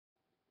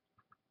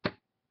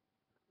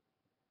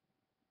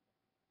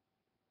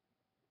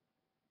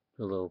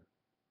A little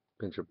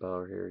pinch of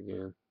power here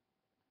again.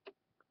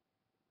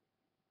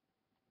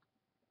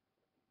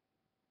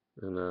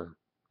 And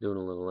doing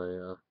a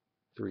little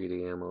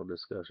 3D ammo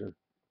discussion.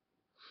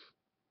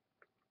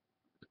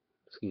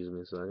 Excuse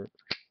me a second.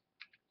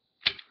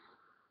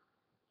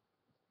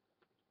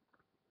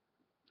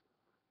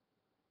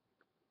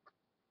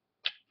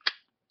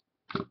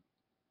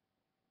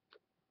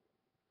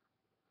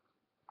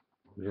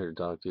 I'm here to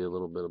talk to you a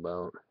little bit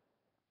about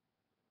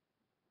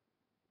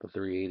the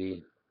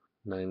 380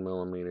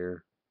 9mm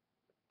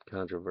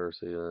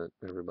controversy that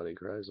everybody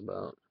cries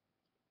about.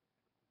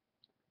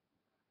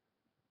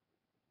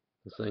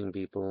 The same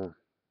people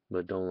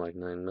that don't like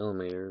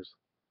 9mm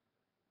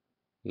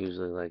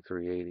usually like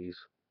 380s.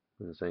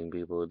 And the same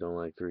people that don't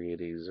like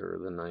 380s are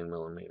the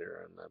 9mm,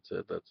 and that's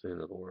it. That's the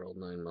end of the world.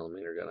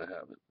 9mm gotta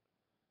have it.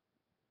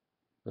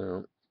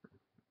 Well,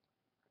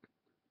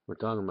 we're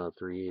talking about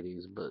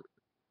 380s, but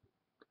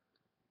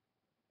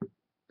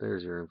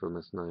there's your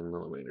infamous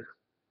 9mm.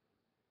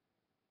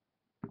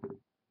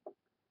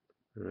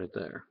 Right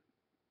there.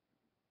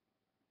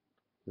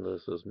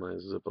 This is my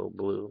Zippo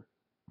Blue.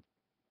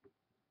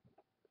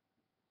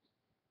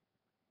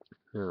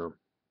 Now,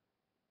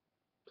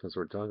 since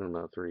we're talking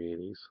about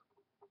 380s,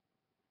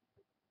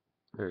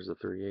 there's the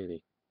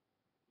 380.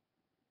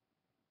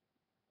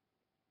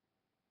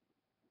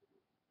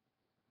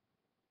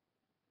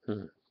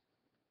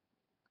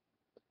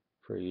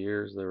 For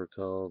years, they were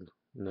called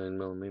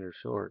 9mm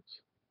shorts.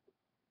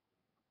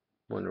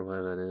 Wonder why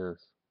that is.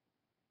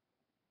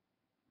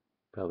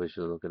 Probably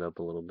should look it up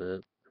a little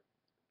bit.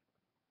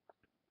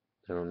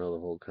 I don't know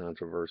the whole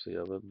controversy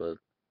of it, but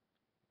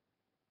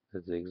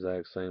it's the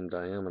exact same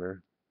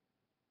diameter.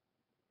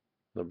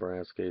 The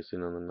brass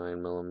casing on the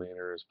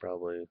 9mm is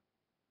probably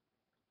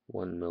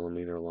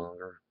 1mm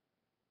longer.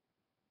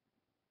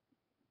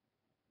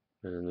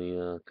 And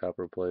the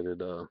copper-plated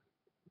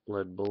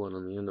lead bullet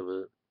on the end of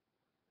it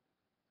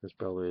is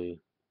probably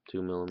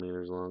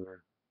 2mm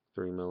longer,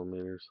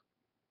 3mm.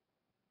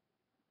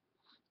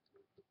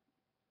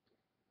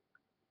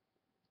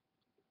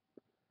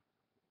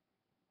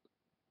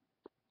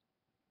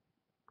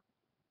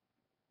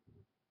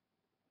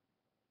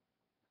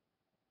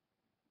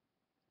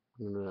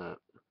 Look at that.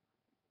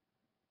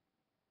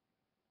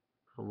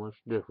 How much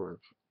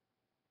difference?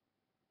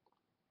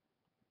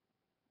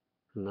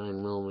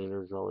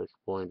 9mm is always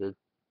pointed.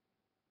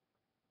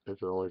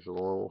 It's always a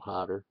little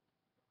hotter.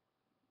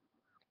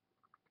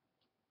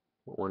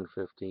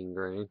 115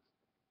 grain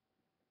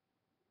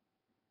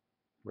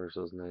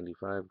versus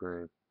 95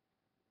 grain.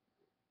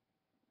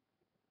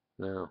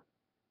 Now,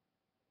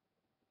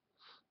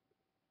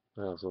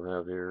 I also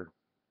have here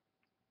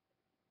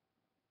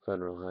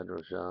Federal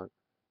Hydro-Shok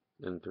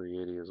in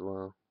 380 as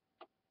well.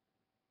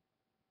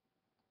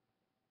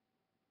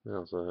 I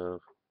also have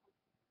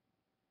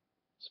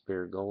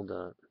Spear Gold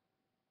Dot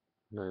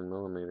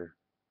 9mm.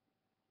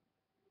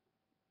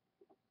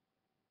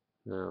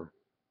 Now,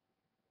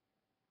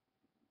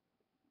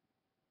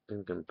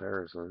 in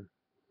comparison,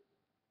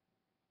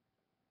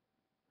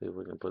 see if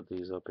we can put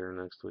these up here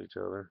next to each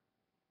other.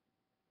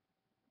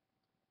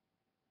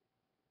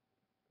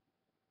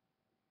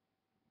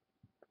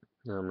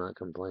 Now, I'm not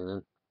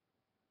complaining.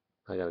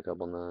 I got a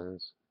couple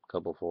 9s, a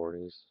couple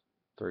 40s,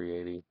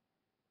 380,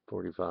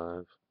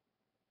 45.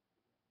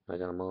 I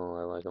got them all.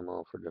 I like them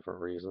all for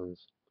different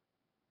reasons.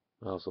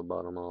 I also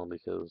bought them all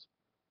because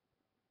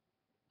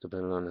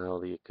depending on how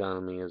the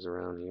economy is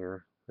around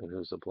here and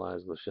who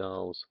supplies the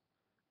shelves,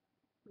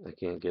 I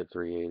can't get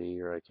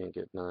 380 or I can't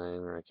get 9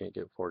 or I can't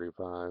get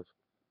 45.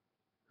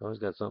 I always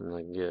got something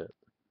I can get,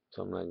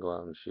 something I can go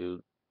out and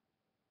shoot,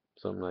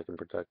 something I can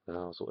protect the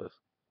house with.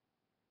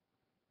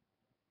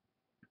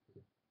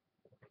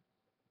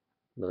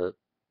 But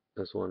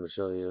just wanted to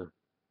show you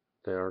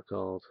they are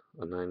called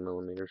a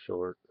 9mm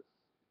short.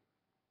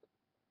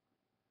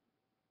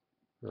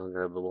 I'll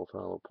grab the wolf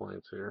hollow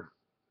points here.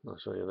 I'll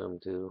show you them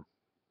too.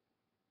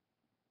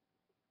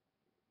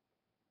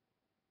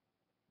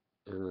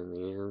 And then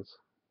the ends,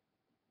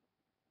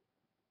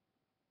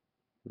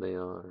 they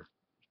are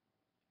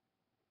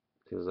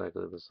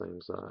exactly the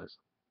same size.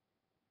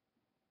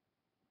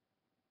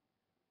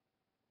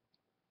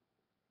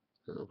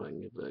 I don't know if I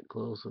can get that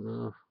close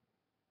enough.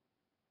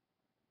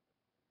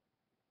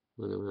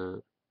 Look at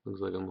that.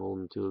 Looks like I'm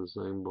holding two of the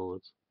same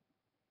bullets.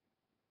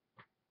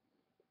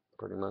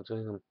 Pretty much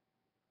am.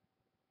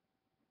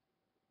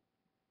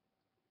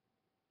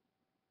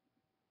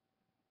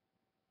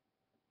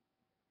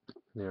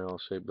 They're all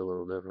shaped a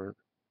little different.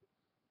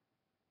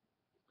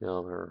 You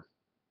know, they're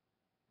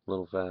a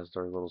little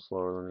faster, a little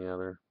slower than the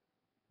other.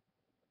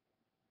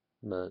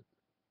 But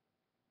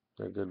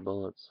they're good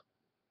bullets.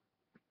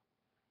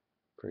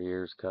 For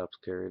years, cops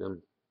carried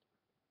them.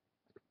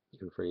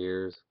 And for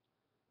years,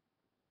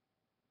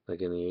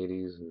 like in the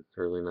 80s and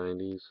early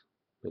 90s,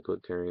 they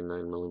quit carrying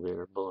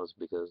 9mm bullets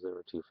because they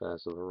were too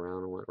fast of a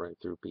round and went right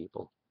through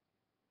people.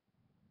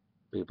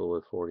 People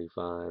with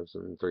 45s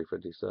and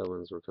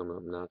 357s were coming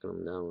up knocking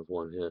them down with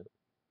one hit.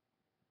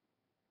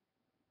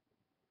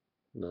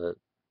 But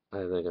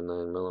I think a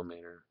 9mm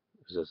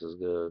is just as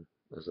good.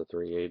 as a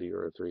 380,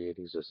 or a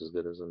 380 is just as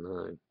good as a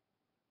 9.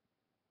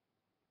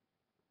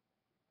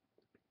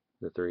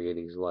 The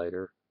 380 is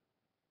lighter.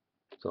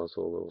 It's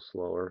also a little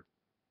slower.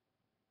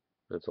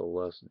 It's a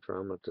less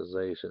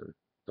dramatization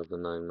of the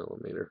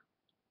 9mm,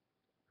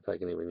 if I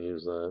can even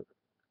use that.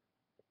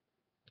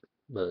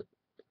 But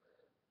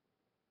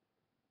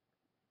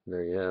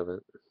there you have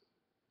it,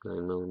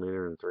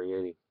 9mm and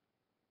 380.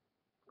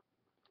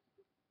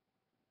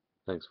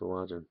 Thanks for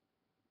watching.